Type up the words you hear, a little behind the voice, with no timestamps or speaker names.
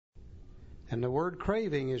And the word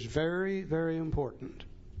craving is very, very important.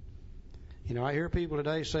 You know, I hear people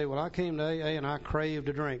today say, well, I came to AA and I craved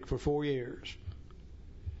a drink for 4 years.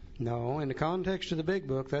 No, in the context of the Big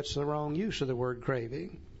Book, that's the wrong use of the word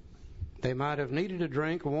craving. They might have needed a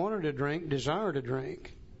drink, wanted a drink, desired a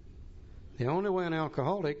drink. The only way an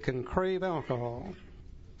alcoholic can crave alcohol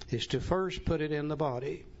is to first put it in the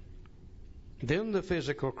body. Then the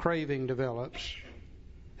physical craving develops,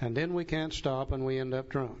 and then we can't stop and we end up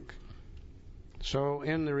drunk. So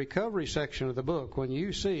in the recovery section of the book, when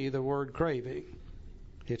you see the word craving,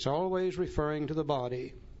 it's always referring to the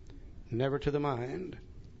body, never to the mind.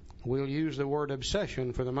 We'll use the word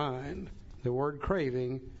obsession for the mind. The word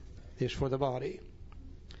craving is for the body.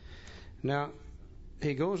 Now,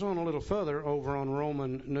 he goes on a little further over on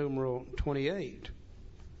Roman numeral 28,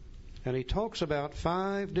 and he talks about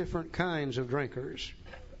 5 different kinds of drinkers.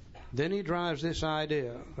 Then he drives this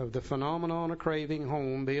idea of the phenomenon of craving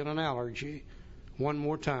home being an allergy one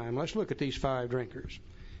more time. Let's look at these 5 drinkers.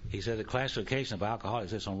 He said the classification of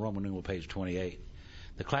alcoholics, this on Roman numeral page 28.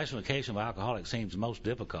 The classification of alcoholics seems most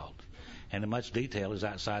difficult, and in much detail is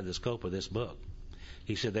outside the scope of this book.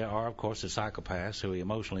 He said there are, of course, the psychopaths who are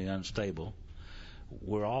emotionally unstable.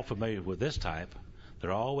 We're all familiar with this type.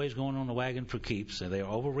 They're always going on the wagon for keeps, and they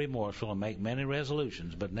are over-remorseful and make many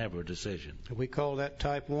resolutions, but never a decision. We call that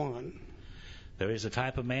type 1. There is a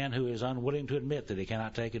type of man who is unwilling to admit that he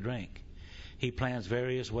cannot take a drink. He plans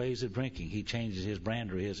various ways of drinking. He changes his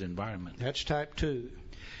brand or his environment. That's type 2.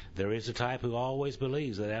 There is a type who always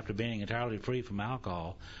believes that after being entirely free from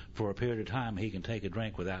alcohol for a period of time, he can take a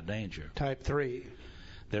drink without danger. Type 3.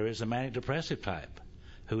 There is a manic-depressive type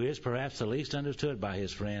who is perhaps the least understood by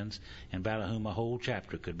his friends and about whom a whole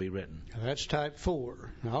chapter could be written. That's type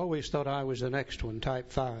 4. I always thought I was the next one,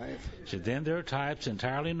 type 5. So then there are types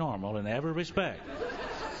entirely normal in every respect,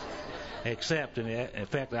 except in the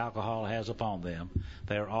effect alcohol has upon them.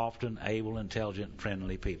 They are often able, intelligent,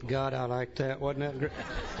 friendly people. God, I like that. Wasn't that great?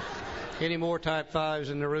 Any more type 5s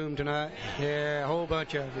in the room tonight? Yeah, a whole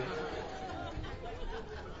bunch of you.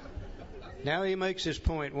 Now he makes his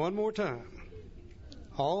point one more time.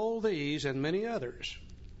 All these and many others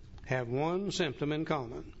have one symptom in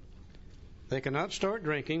common. They cannot start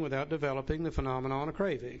drinking without developing the phenomenon of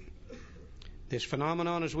craving. This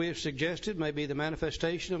phenomenon, as we have suggested, may be the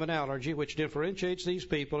manifestation of an allergy which differentiates these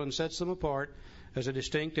people and sets them apart as a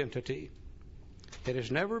distinct entity. It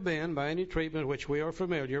has never been, by any treatment which we are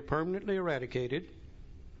familiar, permanently eradicated.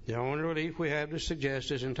 The only relief we have to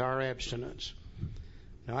suggest is entire abstinence.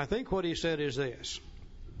 Now, I think what he said is this,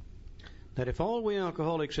 that if all we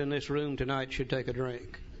alcoholics in this room tonight should take a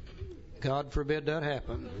drink, God forbid that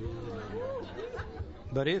happen,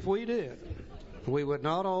 but if we did, we would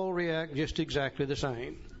not all react just exactly the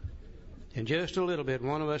same. In just a little bit,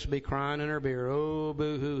 one of us would be crying in our beer, oh,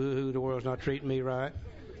 boo-hoo-hoo-hoo, the world's not treating me right.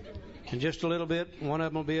 In just a little bit, one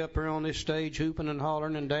of them will be up here on this stage hooping and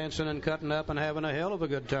hollering and dancing and cutting up and having a hell of a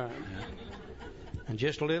good time. In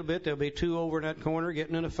just a little bit, there'll be 2 over in that corner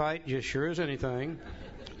getting in a fight just sure as anything.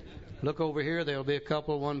 Look over here, there'll be a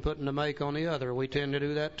couple, one putting the make on the other. We tend to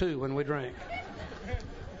do that too when we drink.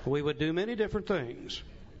 We would do many different things.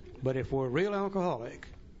 But if we're a real alcoholic,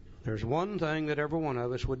 there's one thing that every one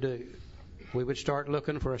of us would do. We would start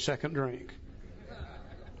looking for a second drink.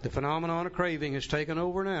 The phenomenon of craving has taken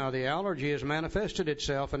over now. The allergy has manifested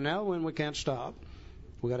itself, and now when we can't stop,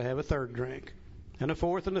 we've got to have a third drink. And a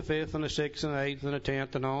fourth and a fifth and a sixth and an eighth and a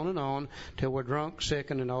 10th and on till we're drunk,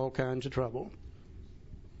 sick, and in all kinds of trouble.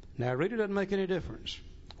 Now, it really doesn't make any difference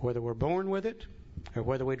whether we're born with it or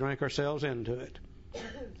whether we drink ourselves into it.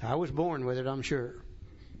 I was born with it, I'm sure.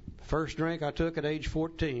 First drink I took at age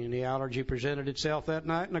 14, the allergy presented itself that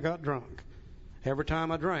night and I got drunk. Every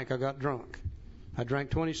time I drank, I got drunk. I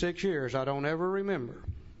drank 26 years. I don't ever remember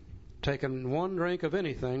taking one drink of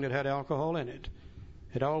anything that had alcohol in it.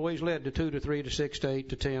 It always led to 2 to 3 to 6 to 8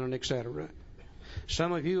 to 10 and etc.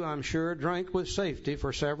 Some of you, I'm sure, drank with safety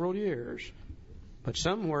for several years. But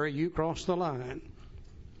somewhere you crossed the line.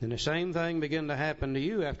 And the same thing began to happen to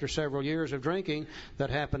you after several years of drinking that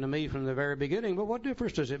happened to me from the very beginning. But what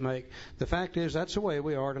difference does it make? The fact is, that's the way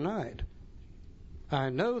we are tonight. I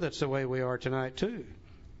know that's the way we are tonight, too.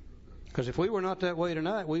 Because if we were not that way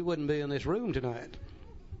tonight, we wouldn't be in this room tonight.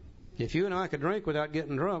 If you and I could drink without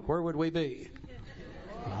getting drunk, where would we be?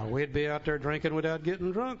 We'd be out there drinking without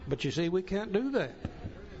getting drunk. But you see, we can't do that.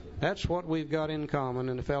 That's what we've got in common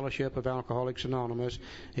in the fellowship of Alcoholics Anonymous,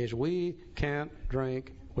 is we can't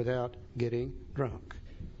drink without getting drunk.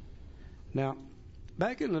 Now,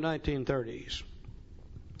 back in the 1930s,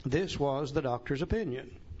 this was the doctor's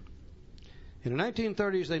opinion. In the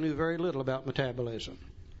 1930s, they knew very little about metabolism.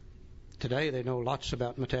 Today, they know lots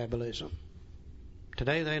about metabolism.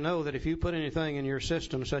 Today they know that if you put anything in your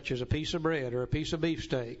system, such as a piece of bread or a piece of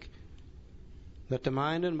beefsteak, that the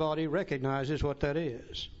mind and body recognizes what that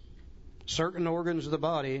is. Certain organs of the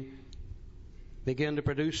body begin to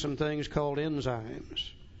produce some things called enzymes.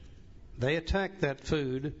 They attack that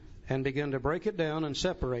food and begin to break it down and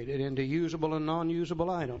separate it into usable and non-usable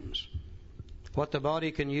items. What the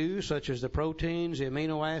body can use, such as the proteins, the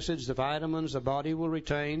amino acids, the vitamins, the body will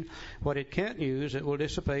retain. What it can't use, it will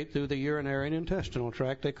dissipate through the urinary and intestinal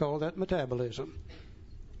tract. They call that metabolism.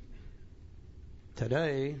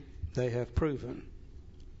 Today, they have proven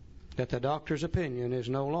that the doctor's opinion is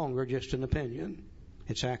no longer just an opinion.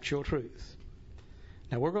 It's actual truth.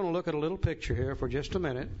 Now, we're going to look at a little picture here for just a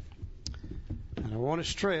minute. And I want to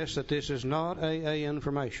stress that this is not AA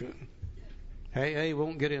information. AA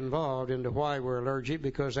won't get involved into why we're allergic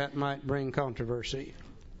because that might bring controversy.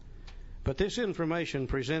 But this information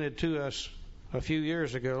presented to us a few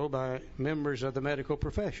years ago by members of the medical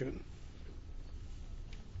profession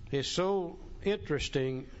is so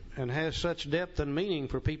interesting and has such depth and meaning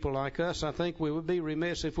for people like us, I think we would be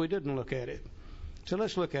remiss if we didn't look at it. So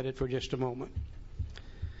let's look at it for just a moment.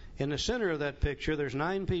 In the center of that picture, there's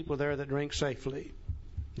 9 people there that drink safely.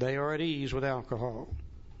 They are at ease with alcohol.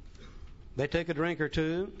 They take a drink or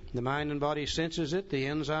two, the mind and body senses it, the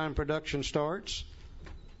enzyme production starts,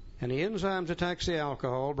 and the enzymes attacks the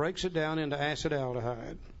alcohol, breaks it down into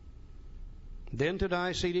acetaldehyde, then to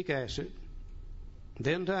diacetic acid,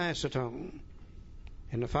 then to acetone.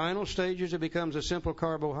 In the final stages, it becomes a simple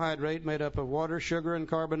carbohydrate made up of water, sugar, and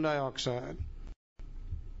carbon dioxide.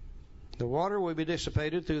 The water will be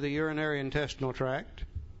dissipated through the urinary intestinal tract.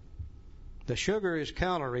 The sugar is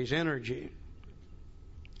calories, energy.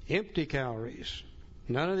 Empty calories.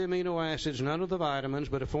 None of the amino acids, none of the vitamins,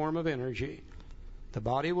 but a form of energy. The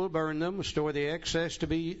body will burn them, store the excess to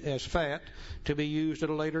be as fat to be used at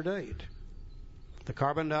a later date. The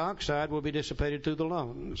carbon dioxide will be dissipated through the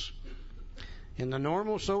lungs. In the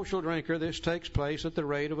normal social drinker, this takes place at the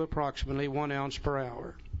rate of approximately 1 ounce per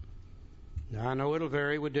hour. Now, I know it'll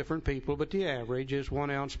vary with different people, but the average is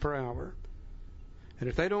 1 ounce per hour. And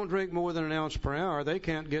if they don't drink more than 1 ounce per hour, they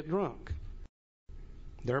can't get drunk.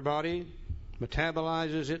 Their body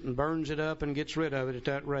metabolizes it and burns it up and gets rid of it at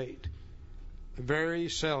that rate. Very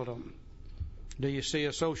seldom do you see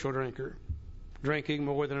a social drinker drinking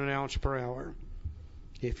more than 1 ounce per hour.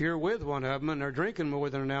 If you're with one of them and they're drinking more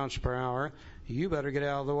than 1 ounce per hour, you better get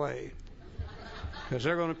out of the way, because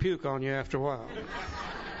they're going to puke on you after a while.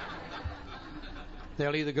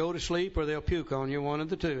 They'll either go to sleep or they'll puke on you, one of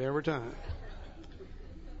the two, every time.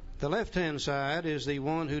 The left-hand side is the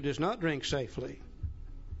one who does not drink safely,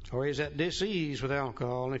 or is at dis-ease with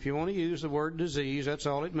alcohol. And if you want to use the word disease, that's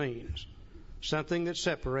all it means. Something that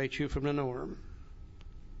separates you from the norm.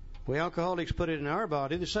 We alcoholics put it in our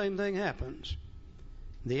body, the same thing happens.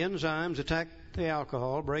 The enzymes attack the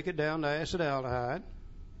alcohol, break it down to acetaldehyde,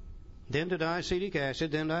 then to diacetic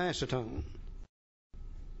acid, then to acetone.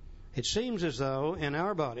 It seems as though in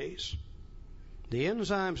our bodies, the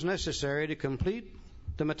enzymes necessary to complete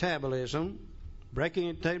the metabolism, breaking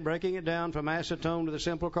it down from acetone to the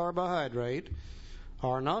simple carbohydrate,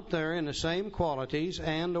 are not there in the same qualities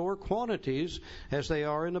and or quantities as they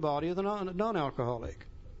are in the body of the non-alcoholic.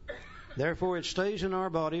 Therefore, it stays in our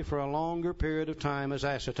body for a longer period of time as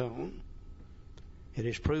acetone. It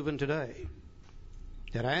is proven today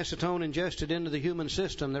that acetone ingested into the human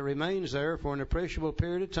system that remains there for an appreciable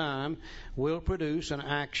period of time will produce an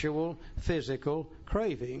actual physical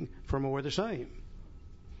craving for more of the same.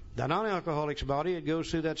 The non-alcoholic's body, it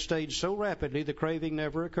goes through that stage so rapidly the craving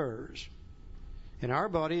never occurs. In our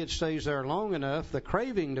body, it stays there long enough, the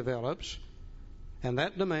craving develops, and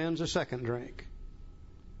that demands a second drink.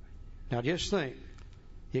 Now just think,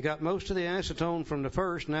 you got most of the acetone from the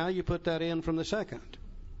first, now you put that in from the second.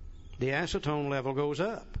 The acetone level goes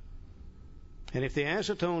up. And if the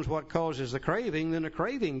acetone is what causes the craving, then the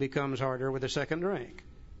craving becomes harder with the second drink.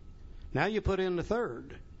 Now you put in the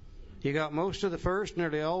third. You got most of the first,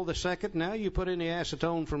 nearly all the second. Now you put in the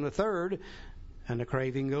acetone from the third, and the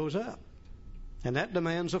craving goes up. And that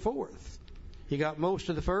demands a fourth. You got most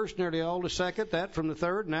of the first, nearly all the second, that from the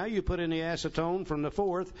third. Now you put in the acetone from the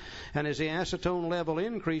fourth, and as the acetone level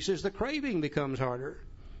increases, the craving becomes harder.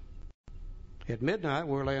 At midnight,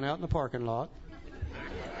 we're laying out in the parking lot.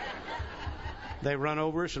 They run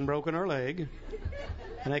over us and broken our leg,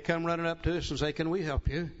 and they come running up to us and say, "Can we help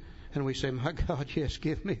you?" And we say, "My God, yes,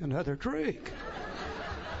 give me another drink."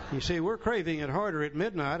 You see, we're craving it harder at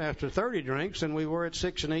midnight after 30 drinks than we were at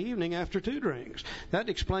 6 in the evening after 2 drinks. That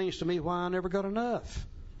explains to me why I never got enough.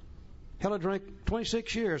 Hell, I drank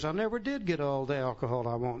 26 years. I never did get all the alcohol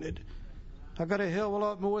I wanted. I got a hell of a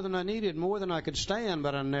lot more than I needed, more than I could stand,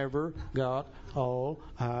 but I never got all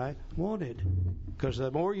I wanted. Because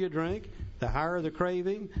the more you drink, the higher the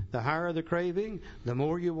craving, the higher the craving, the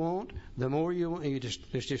more you want, the more you want.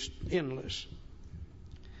 It's just endless.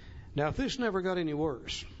 Now, if this never got any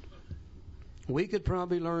worse, we could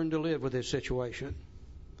probably learn to live with this situation.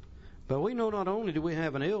 But we know not only do we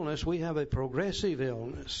have an illness, we have a progressive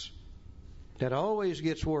illness that always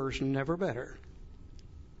gets worse and never better.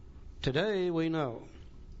 Today we know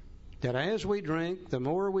that as we drink, the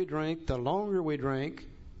more we drink, the longer we drink,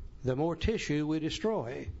 the more tissue we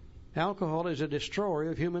destroy. Alcohol is a destroyer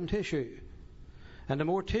of human tissue. And the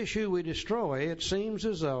more tissue we destroy, it seems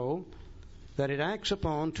as though that it acts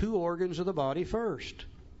upon two organs of the body first,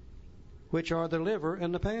 which are the liver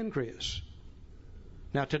and the pancreas.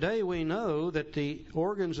 Now today we know that the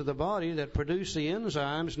organs of the body that produce the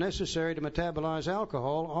enzymes necessary to metabolize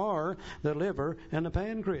alcohol are the liver and the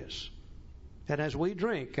pancreas. And as we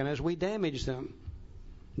drink and as we damage them,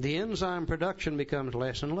 the enzyme production becomes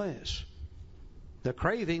less and less. The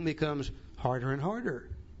craving becomes harder and harder,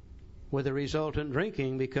 with the resultant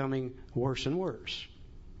drinking becoming worse and worse.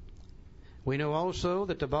 We know also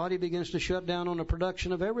that the body begins to shut down on the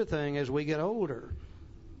production of everything as we get older.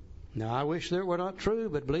 Now, I wish that were not true,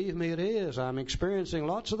 but believe me, it is. I'm experiencing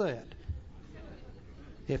lots of that.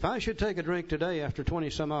 If I should take a drink today after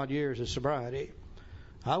 20-some-odd years of sobriety,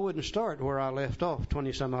 I wouldn't start where I left off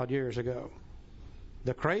 20-some-odd years ago.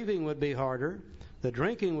 The craving would be harder, the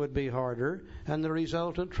drinking would be harder, and the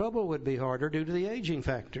resultant trouble would be harder due to the aging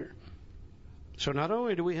factor. So not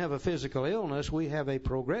only do we have a physical illness, we have a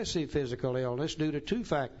progressive physical illness due to two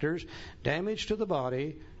factors, damage to the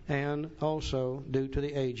body and also due to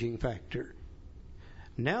the aging factor.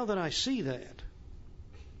 Now that I see that,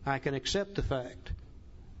 I can accept the fact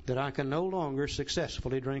that I can no longer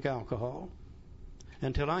successfully drink alcohol.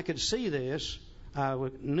 Until I could see this, I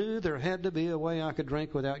knew there had to be a way I could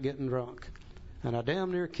drink without getting drunk. And I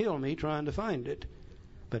damn near killed me trying to find it.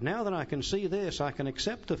 But now that I can see this, I can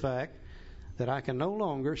accept the fact that I can no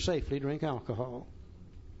longer safely drink alcohol.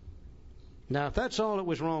 Now, if that's all that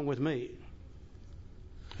was wrong with me,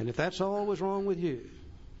 and if that's all that was wrong with you,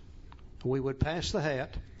 we would pass the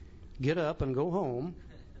hat, get up and go home,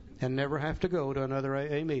 and never have to go to another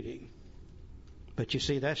AA meeting. But you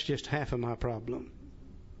see, that's just half of my problem.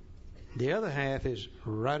 The other half is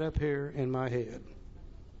right up here in my head.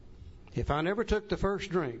 If I never took the first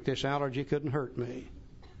drink, this allergy couldn't hurt me.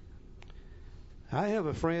 I have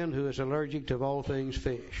a friend who is allergic to, of all things,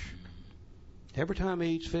 fish. Every time he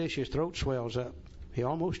eats fish, his throat swells up. He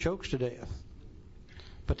almost chokes to death.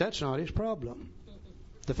 But that's not his problem.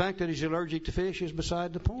 The fact that he's allergic to fish is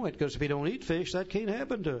beside the point, because if he don't eat fish, that can't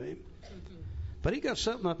happen to him. But he got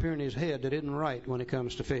something up here in his head that isn't right when it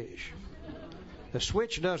comes to fish. The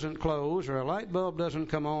switch doesn't close, or a light bulb doesn't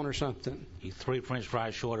come on, or something. He's 3 French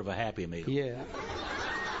fries short of a Happy Meal. Yeah.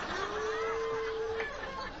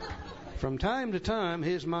 From time to time,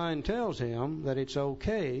 his mind tells him that it's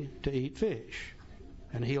okay to eat fish.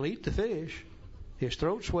 And he'll eat the fish. His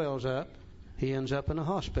throat swells up. He ends up in a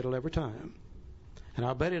hospital every time. And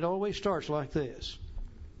I'll bet it always starts like this.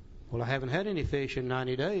 Well, I haven't had any fish in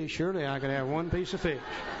 90 days. Surely I could have one piece of fish.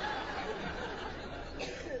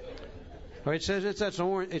 Or it says it's that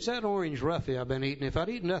orange roughy I've been eating. If I'd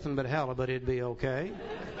eat nothing but halibut, it'd be okay.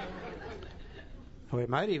 Or it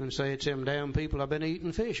might even say it's them damn people I've been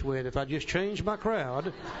eating fish with. If I just changed my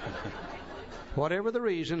crowd, whatever the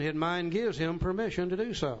reason, his mind gives him permission to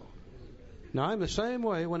do so. Now, I'm the same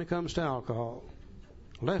way when it comes to alcohol.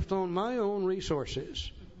 Left on my own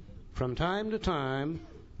resources, from time to time,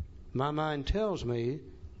 my mind tells me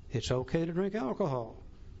it's okay to drink alcohol.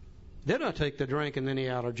 Then I take the drink and then the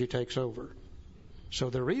allergy takes over. So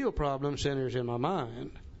the real problem centers in my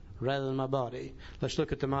mind rather than my body. Let's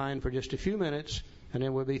look at the mind for just a few minutes, and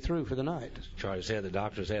then we'll be through for the night. Charlie said the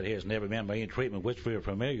doctor said he has never been by any treatment which we are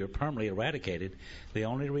familiar permanently eradicated. The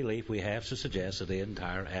only relief we have to suggest is the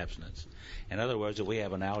entire abstinence. In other words, if we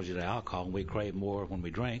have an allergy to alcohol and we crave more when we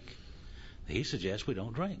drink, he suggests we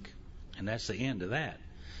don't drink. And that's the end of that.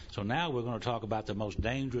 So now we're going to talk about the most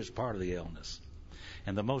dangerous part of the illness.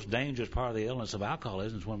 And the most dangerous part of the illness of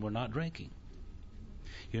alcoholism is when we're not drinking.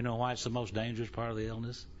 You know why it's the most dangerous part of the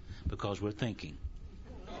illness? Because we're thinking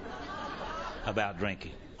about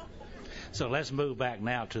drinking. So let's move back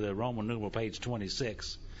now to the Roman numeral page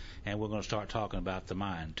 26, and we're going to start talking about the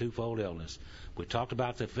mind, twofold illness. We talked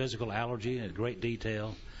about the physical allergy in great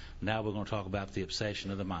detail. Now we're going to talk about the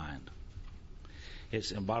obsession of the mind.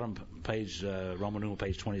 It's in bottom page, Roman numeral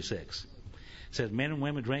page 26. It says men and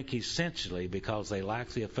women drink essentially because they lack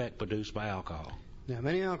the effect produced by alcohol. Now,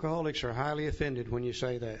 many alcoholics are highly offended when you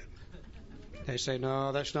say that. They say,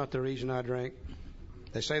 no, that's not the reason I drink.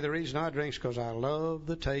 They say the reason I drink is because I love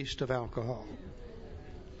the taste of alcohol.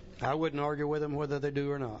 I wouldn't argue with them whether they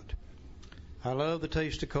do or not. I love the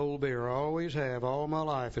taste of cold beer. I always have, all my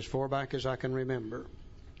life, as far back as I can remember.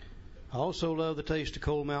 I also love the taste of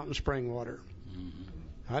Cold Mountain spring water.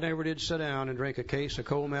 I never did sit down and drink a case of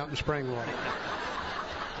Cold Mountain spring water.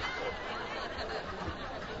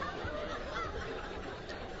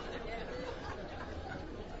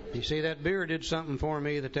 You see, that beer did something for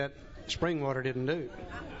me that spring water didn't do.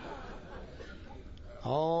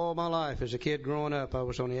 All my life as a kid growing up, I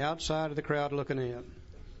was on the outside of the crowd looking in.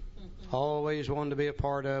 Always wanted to be a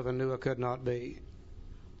part of and knew I could not be.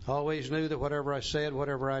 Always knew that whatever I said,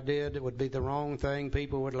 whatever I did, it would be the wrong thing.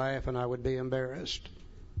 People would laugh and I would be embarrassed.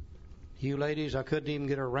 You ladies, I couldn't even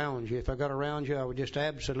get around you. If I got around you, I would just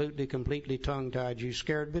absolutely, completely tongue-tied you.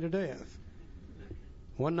 Scared me to death.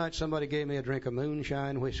 One night somebody gave me a drink of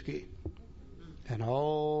moonshine whiskey, and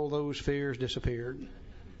all those fears disappeared.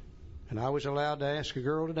 And I was allowed to ask a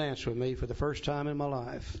girl to dance with me for the first time in my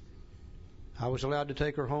life. I was allowed to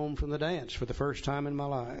take her home from the dance for the first time in my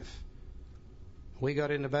life. We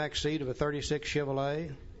got in the back seat of a 36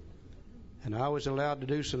 Chevrolet, and I was allowed to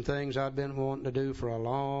do some things I'd been wanting to do for a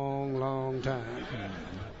long, long time.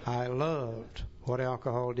 I loved what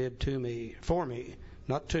alcohol did to me, for me,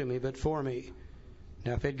 not to me, but for me.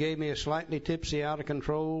 Now, if it gave me a slightly tipsy, out of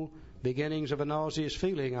control, beginnings of a nauseous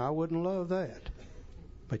feeling, I wouldn't love that.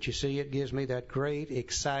 But you see, it gives me that great,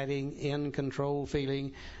 exciting, in-control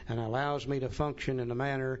feeling and allows me to function in a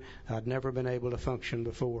manner I'd never been able to function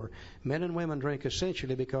before. Men and women drink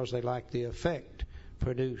essentially because they like the effect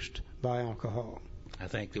produced by alcohol. I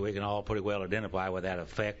think that we can all pretty well identify with that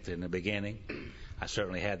effect in the beginning. I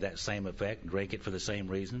certainly had that same effect, drink it for the same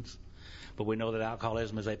reasons. But we know that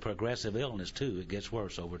alcoholism is a progressive illness, too. It gets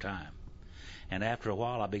worse over time. And after a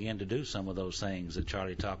while, I began to do some of those things that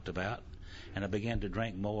Charlie talked about. And I began to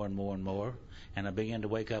drink more and more and more. And I began to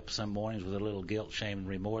wake up some mornings with a little guilt, shame, and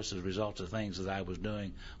remorse as a result of things that I was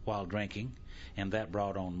doing while drinking. And that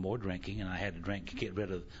brought on more drinking, and I had to drink to get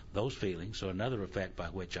rid of those feelings, so another effect by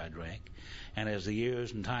which I drank. And as the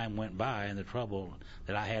years and time went by and the trouble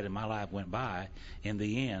that I had in my life went by, in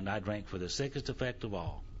the end, I drank for the sickest effect of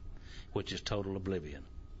all, which is total oblivion.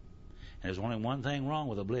 And there's only one thing wrong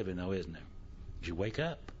with oblivion, though, isn't there? You wake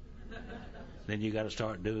up. Then you got to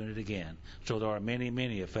start doing it again. So there are many,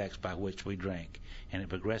 many effects by which we drink, and it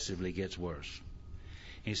progressively gets worse.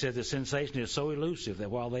 He said the sensation is so elusive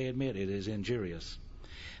that while they admit it is injurious,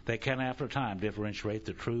 they can after a time differentiate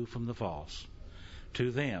the true from the false.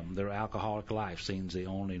 To them, their alcoholic life seems the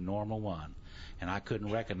only normal one, and I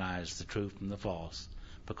couldn't recognize the true from the false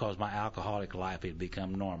because my alcoholic life had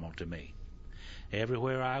become normal to me.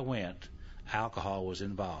 Everywhere I went, alcohol was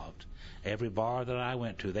involved. Every bar that I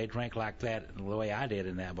went to, they drank like that the way I did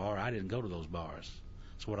in that bar. I didn't go to those bars.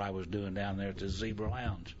 That's what I was doing down there at the Zebra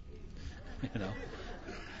Lounge.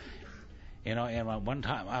 And one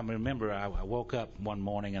time, I remember I woke up one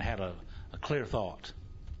morning and had a clear thought.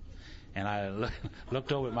 And I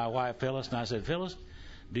looked over at my wife, Phyllis, and I said, Phyllis,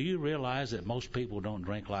 do you realize that most people don't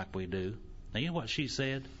drink like we do? Now, you know what she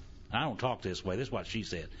said? I don't talk this way. This is what she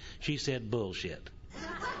said. She said bullshit.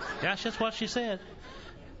 That's just what she said.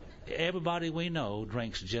 Everybody we know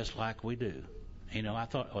drinks just like we do. I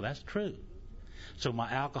thought, oh, that's true. So my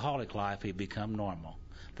alcoholic life had become normal.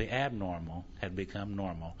 The abnormal had become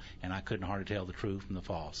normal, and I couldn't hardly tell the true from the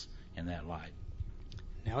false in that light.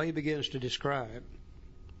 Now he begins to describe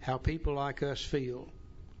how people like us feel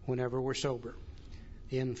whenever we're sober,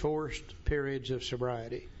 in forced periods of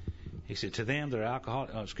sobriety. He said, to them, they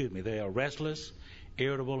are restless,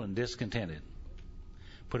 irritable, and discontented.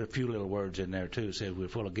 Put a few little words in there, too. Said we're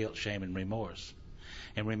full of guilt, shame, and remorse.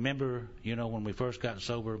 And remember, when we first got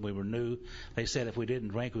sober, we were new. They said if we didn't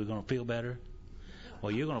drink, we were going to feel better.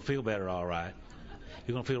 Well, you're going to feel better, all right.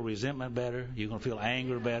 You're going to feel resentment better. You're going to feel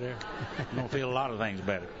anger better. You're going to feel a lot of things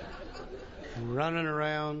better. Running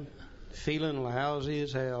around, feeling lousy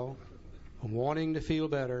as hell, wanting to feel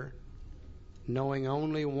better, knowing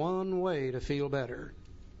only one way to feel better.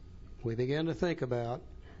 We begin to think about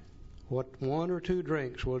what 1 or 2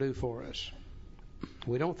 drinks will do for us.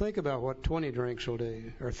 We don't think about what 20 drinks will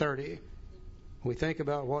do, or 30. We think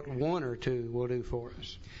about what 1 or 2 will do for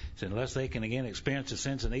us. So unless they can again experience a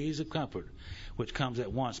sense and ease of comfort, which comes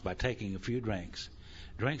at once by taking a few drinks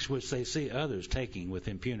which they see others taking with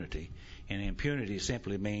impunity. And impunity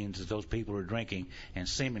simply means that those people are drinking and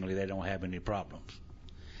seemingly they don't have any problems.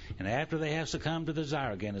 And after they have succumbed to the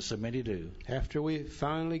desire again, as so many do, after we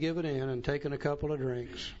finally give it in and taken a couple of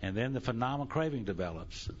drinks, and then the phenomenal craving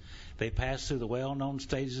develops, they pass through the well-known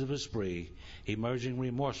stages of a spree, emerging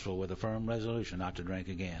remorseful with a firm resolution not to drink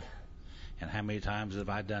again. And how many times have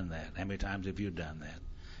I done that? How many times have you done that?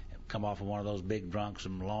 Come off of one of those big drunks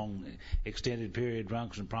and long extended period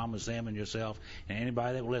drunks and promise them and yourself and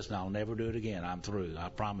anybody that will listen, I'll never do it again. I'm through. I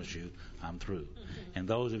promise you, I'm through. And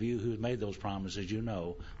those of you who've made those promises, you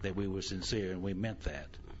know that we were sincere and we meant that.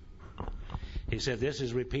 He said this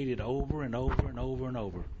is repeated over and over and over and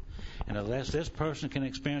over. And unless this person can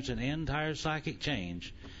experience an entire psychic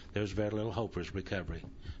change, there's very little hope for his recovery.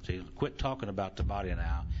 So he quit talking about the body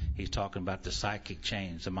now. He's talking about the psychic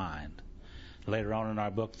change, the mind. Later on in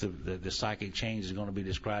our book, the psychic change is going to be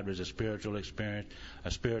described as a spiritual experience,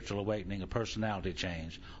 a spiritual awakening, a personality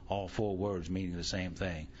change, all 4 words meaning the same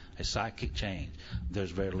thing, a psychic change.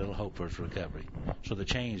 There's very little hope for its recovery. So the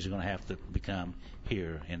change is going to have to become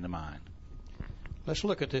here in the mind. Let's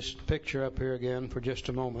look at this picture up here again for just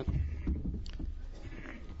a moment.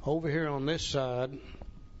 Over here on this side,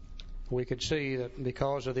 we could see that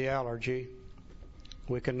because of the allergy,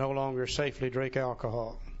 we can no longer safely drink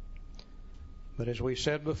alcohol. But as we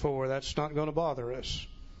said before, that's not going to bother us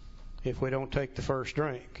if we don't take the first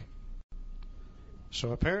drink.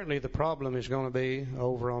 So apparently the problem is going to be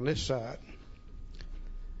over on this side.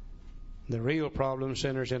 The real problem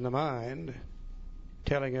centers in the mind,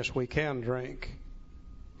 telling us we can drink,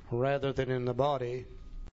 rather than in the body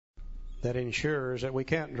that ensures that we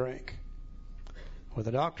can't drink. Well,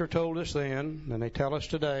 the doctor told us then, and they tell us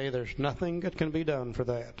today, there's nothing that can be done for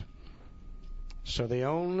that. So the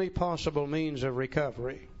only possible means of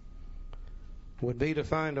recovery would be to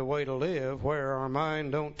find a way to live where our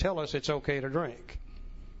mind don't tell us it's okay to drink.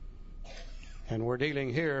 And we're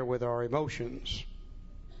dealing here with our emotions.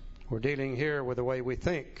 We're dealing here with the way we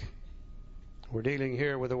think. We're dealing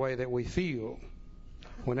here with the way that we feel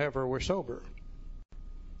whenever we're sober.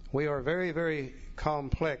 We are very, very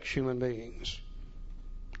complex human beings.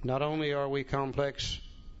 Not only are we complex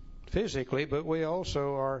physically, but we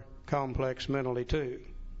also are complex mentally too.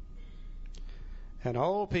 And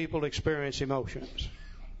all people experience emotions.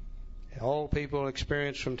 All people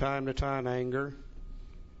experience from time to time anger,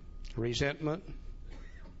 resentment,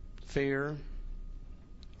 fear,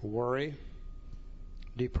 worry,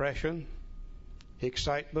 depression,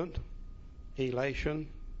 excitement, elation,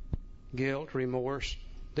 guilt, remorse.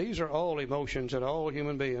 These are all emotions that all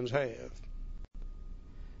human beings have.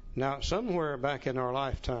 Now, somewhere back in our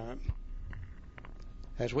lifetime,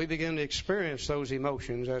 as we begin to experience those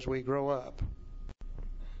emotions as we grow up,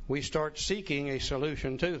 we start seeking a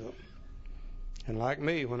solution to them. And like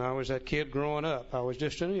me, when I was that kid growing up, I was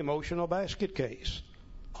just an emotional basket case.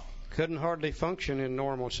 Couldn't hardly function in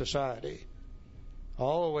normal society.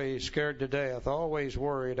 Always scared to death, always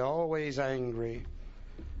worried, always angry,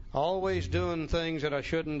 always doing things that I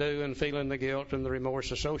shouldn't do and feeling the guilt and the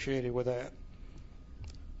remorse associated with that.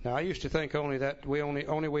 Now, I used to think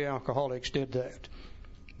only we alcoholics did that.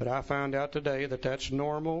 But I found out today that that's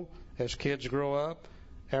normal. As kids grow up,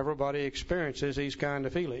 everybody experiences these kind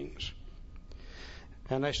of feelings.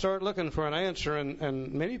 And they start looking for an answer,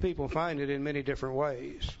 and many people find it in many different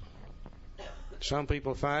ways. Some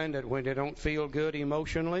people find that when they don't feel good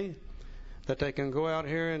emotionally, that they can go out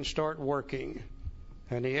here and start working.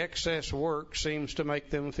 And the excess work seems to make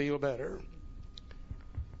them feel better.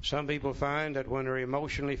 Some people find that when they're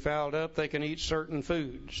emotionally fouled up, they can eat certain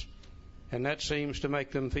foods, and that seems to make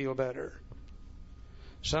them feel better.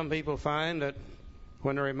 Some people find that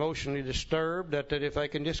when they're emotionally disturbed, that if they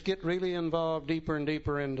can just get really involved deeper and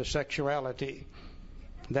deeper into sexuality,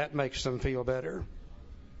 that makes them feel better.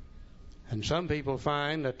 And some people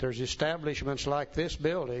find that there's establishments like this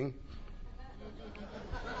building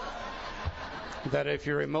that if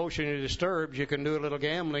you're emotionally disturbed, you can do a little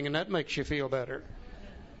gambling, and that makes you feel better.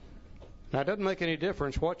 Now, it doesn't make any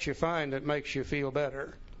difference what you find that makes you feel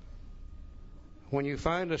better. When you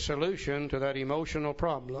find a solution to that emotional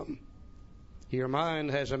problem, your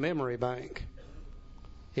mind has a memory bank.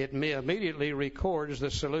 It immediately records the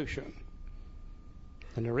solution.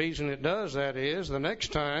 And the reason it does that is the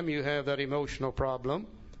next time you have that emotional problem,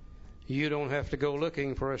 you don't have to go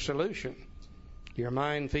looking for a solution. Your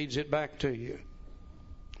mind feeds it back to you.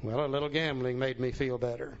 Well, a little gambling made me feel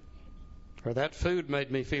better. Or that food made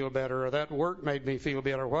me feel better. Or that work made me feel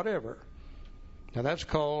better. Whatever. Now that's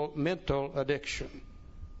called mental addiction.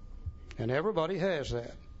 And everybody has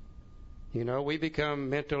that. You know, we become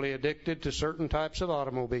mentally addicted to certain types of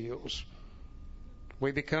automobiles.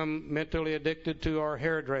 We become mentally addicted to our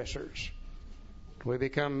hairdressers. We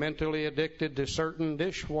become mentally addicted to certain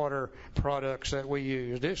dishwater products that we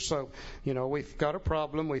use. Dish soap, we've got a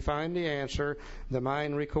problem, we find the answer, the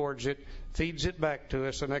mind records it, feeds it back to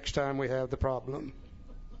us the next time we have the problem.